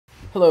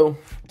Hello,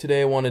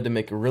 today I wanted to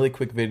make a really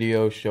quick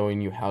video showing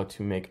you how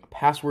to make a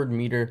password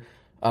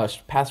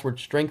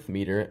strength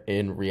meter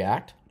in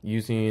React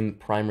using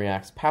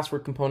PrimeReact's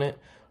password component.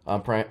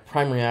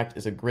 PrimeReact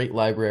is a great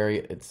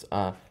library.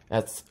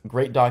 That's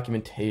great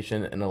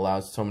documentation and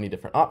allows so many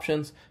different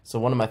options. So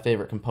one of my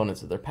favorite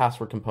components is their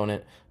password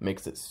component.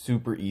 Makes it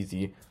super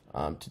easy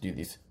to do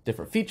these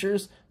different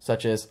features,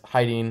 such as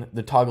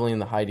toggling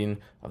the hiding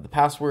of the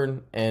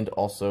password, and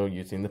also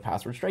using the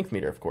password strength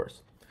meter, of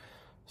course.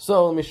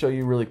 So let me show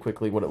you really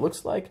quickly what it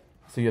looks like.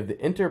 So you have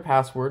the enter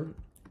password,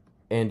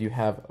 and you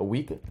have a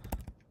weak,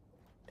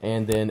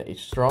 and then a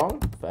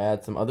strong. If I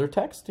add some other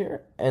text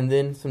here, and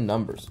then some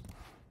numbers.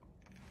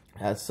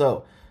 And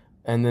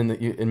then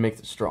it makes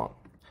it strong.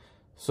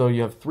 So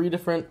you have three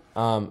different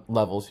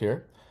levels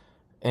here,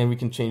 and we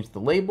can change the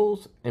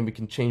labels, and we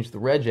can change the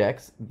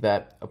regex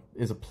that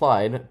is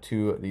applied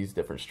to these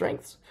different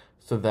strengths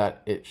so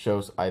that it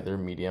shows either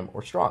medium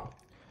or strong.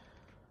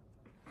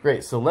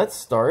 Great, so let's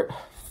start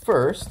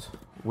first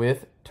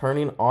with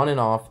turning on and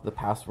off the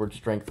password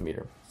strength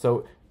meter.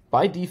 So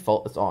by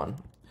default, it's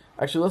on.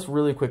 Actually, let's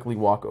really quickly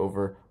walk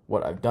over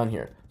what I've done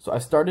here. So I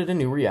started a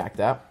new React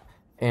app,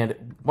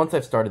 and once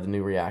I've started the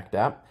new React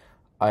app,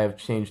 I have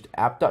changed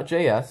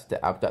app.js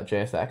to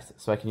app.jsx,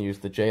 so I can use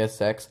the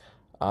JSX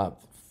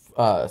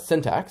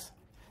syntax.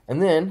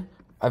 And then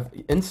I've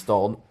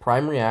installed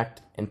PrimeReact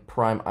and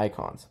Prime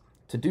icons.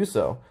 To do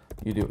so,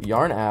 you do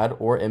yarn add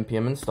or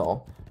npm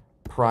install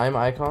Prime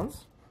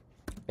icons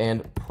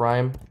and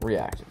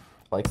PrimeReact,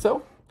 like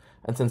so.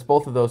 And since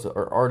both of those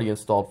are already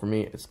installed for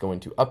me, it's going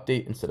to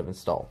update instead of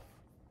install.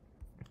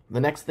 The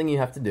next thing you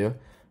have to do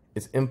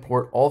is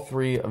import all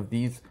three of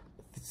these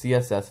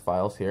CSS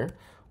files here.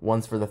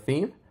 One's for the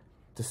theme,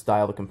 to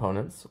style the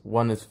components.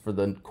 One is for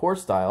the core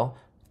style,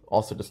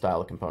 also to style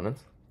the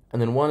components.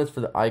 And then one is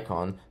for the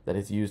icon that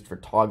is used for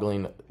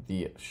toggling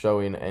the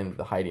showing and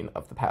the hiding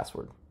of the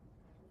password.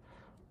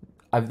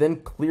 I've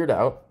then cleared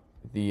out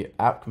the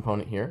app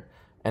component here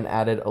and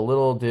added a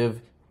little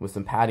div with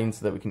some padding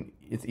so that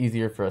it's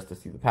easier for us to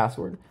see the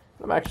password.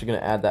 I'm actually going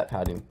to add that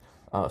padding,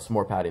 some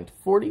more padding to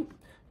 40,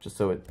 just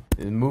so it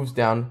moves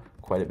down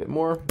quite a bit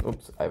more.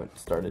 Oops, I haven't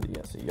started it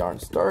yet. So yarn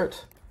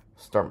start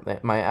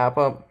my app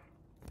up,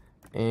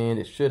 and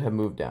it should have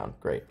moved down.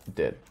 Great, it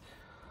did.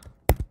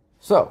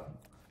 So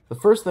the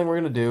first thing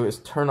we're going to do is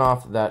turn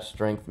off that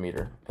strength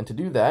meter. And to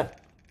do that,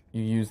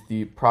 you use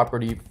the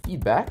property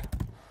feedback,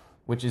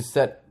 which is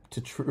set to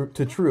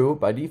true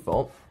by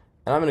default.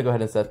 And I'm going to go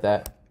ahead and set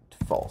that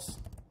to false,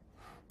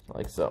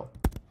 like so.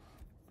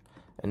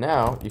 And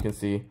now you can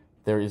see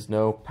there is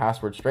no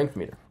password strength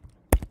meter.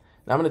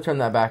 Now I'm going to turn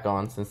that back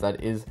on since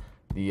that is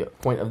the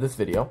point of this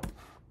video.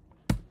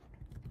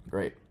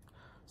 Great.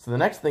 So the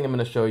next thing I'm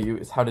going to show you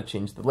is how to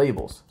change the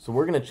labels. So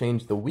we're going to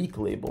change the weak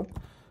label,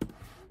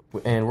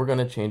 and we're going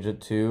to change it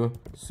to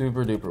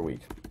super duper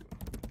weak,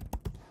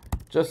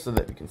 just so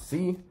that you can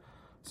see.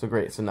 So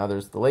great. So now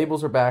the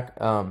labels are back.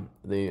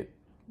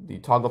 The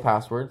toggle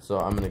password. So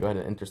I'm going to go ahead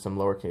and enter some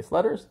lowercase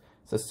letters.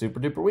 It says super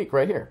duper weak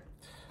right here.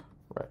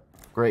 Right.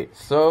 Great.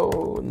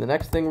 So the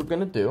next thing we're going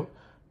to do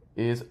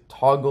is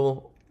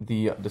toggle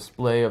the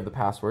display of the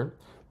password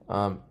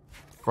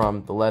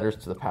from the letters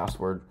to the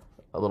password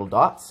little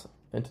dots.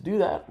 And to do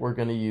that, we're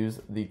going to use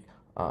the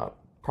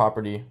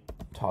property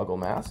toggle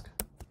mask.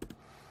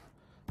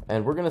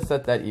 And we're going to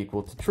set that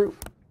equal to true.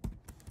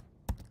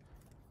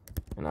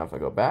 And now if I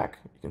go back,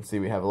 you can see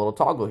we have a little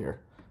toggle here.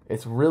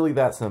 It's really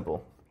that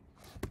simple.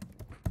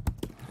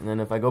 And then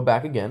if I go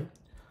back again,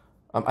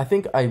 I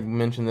think I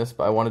mentioned this,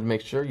 but I wanted to make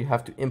sure you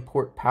have to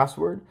import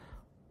password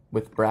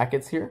with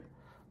brackets here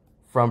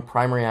from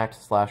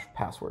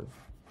PrimeReact/password.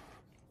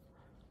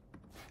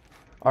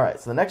 All right,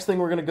 so the next thing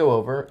we're going to go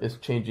over is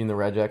changing the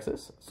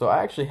regexes. So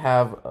I actually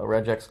have a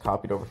regex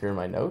copied over here in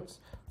my notes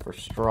for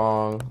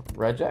strong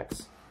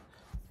regex.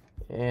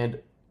 And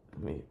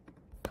let me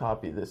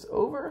copy this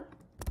over.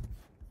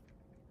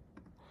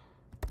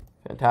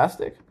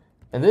 Fantastic.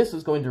 And this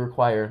is going to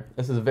require,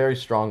 this is a very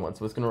strong one,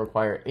 so it's going to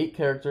require 8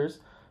 characters,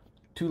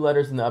 2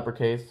 letters in the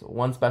uppercase,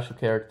 1 special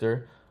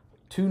character,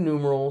 2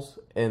 numerals,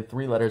 and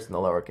 3 letters in the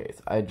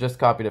lowercase. I just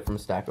copied it from a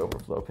Stack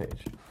Overflow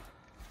page.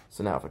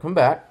 So now if I come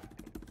back,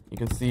 you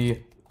can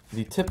see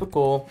the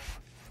typical,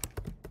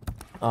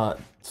 so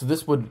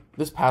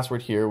this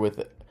password here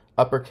with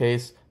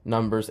uppercase,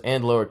 numbers,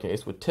 and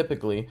lowercase would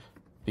typically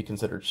be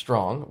considered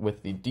strong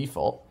with the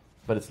default,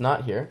 but it's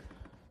not here.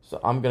 So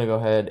I'm going to go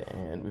ahead,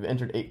 and we've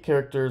entered 8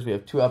 characters. We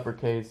have 2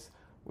 uppercase.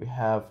 We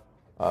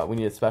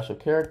need a special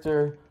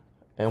character,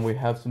 and we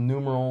have some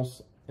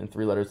numerals and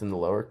 3 letters in the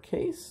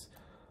lowercase.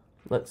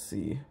 Let's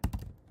see,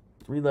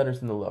 3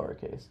 letters in the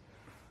lowercase.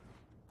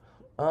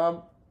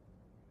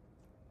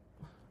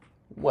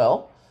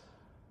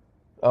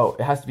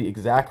 It has to be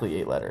exactly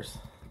 8 letters,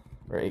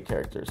 or 8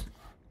 characters.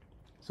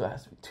 So it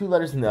has to be 2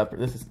 letters in the upper.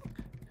 This is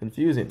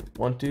confusing.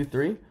 1, 2,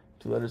 3.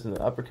 2 letters in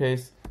the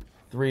uppercase,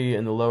 3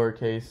 in the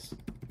lowercase,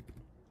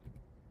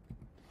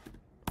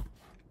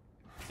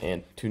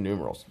 and 2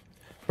 numerals.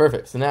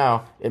 Perfect. So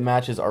now it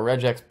matches our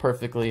regex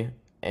perfectly,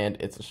 and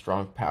it's a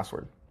strong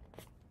password.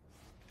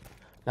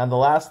 Now the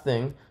last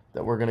thing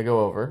that we're going to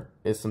go over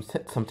is some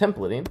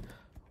templating.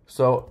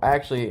 So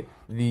actually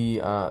the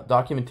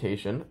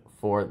documentation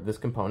for this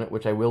component,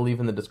 which I will leave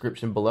in the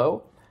description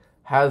below,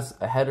 has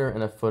a header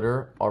and a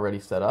footer already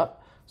set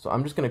up. So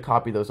I'm just going to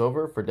copy those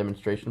over for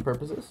demonstration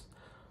purposes.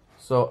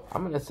 So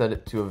I'm going to set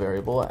it to a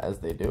variable as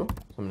they do.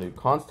 So I'm going to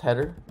do const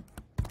header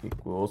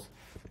equals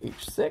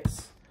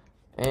h6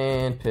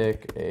 and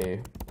pick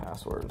a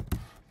password.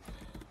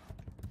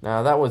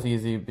 Now that was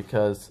easy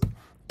because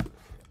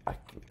I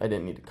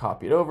didn't need to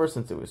copy it over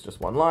since it was just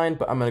one line,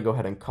 but I'm going to go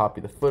ahead and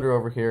copy the footer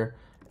over here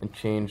and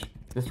change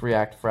this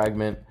React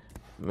fragment.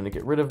 I'm going to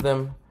get rid of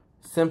them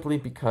simply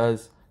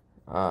because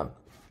I'm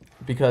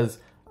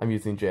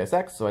using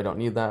JSX, so I don't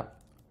need that.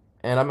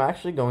 And I'm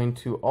actually going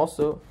to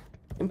also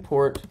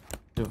import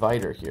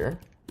divider here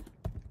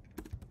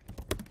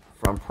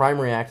from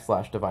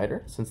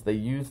PrimeReact/divider, since they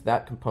use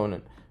that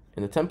component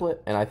in the template,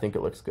 and I think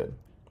it looks good.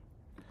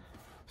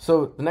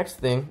 So the next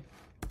thing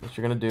that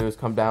you're going to do is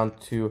come down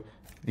to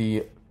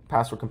the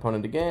password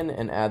component again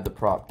and add the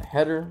prop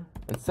header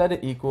and set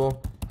it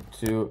equal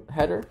to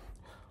header.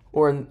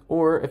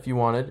 Or if you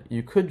wanted,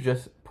 you could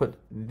just put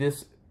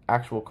this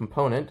actual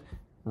component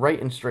right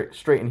in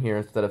straight in here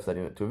instead of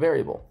setting it to a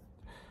variable.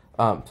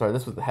 Sorry,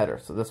 this was the header,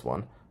 so this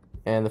one.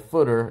 And the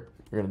footer,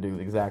 you're going to do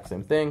the exact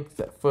same thing.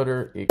 Set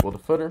footer equal to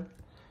footer.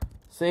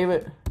 Save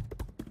it.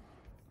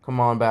 Come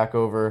on back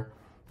over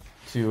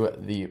to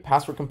the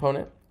password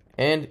component.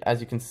 And as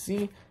you can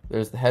see,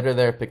 there's the header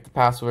there, pick the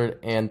password,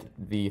 and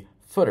the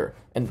footer.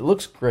 And it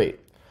looks great.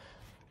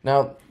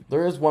 Now,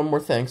 there is one more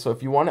thing. So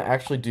if you want to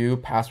actually do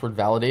password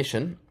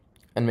validation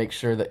and make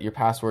sure that your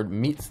password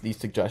meets these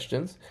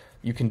suggestions,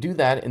 you can do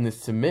that in the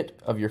submit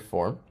of your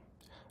form,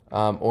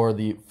 or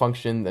the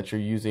function that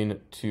you're using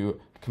to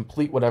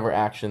complete whatever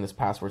action this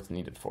password is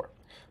needed for.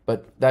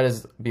 But that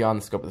is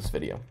beyond the scope of this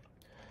video.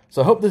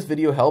 So I hope this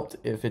video helped.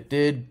 If it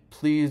did,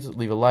 please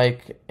leave a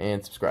like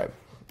and subscribe.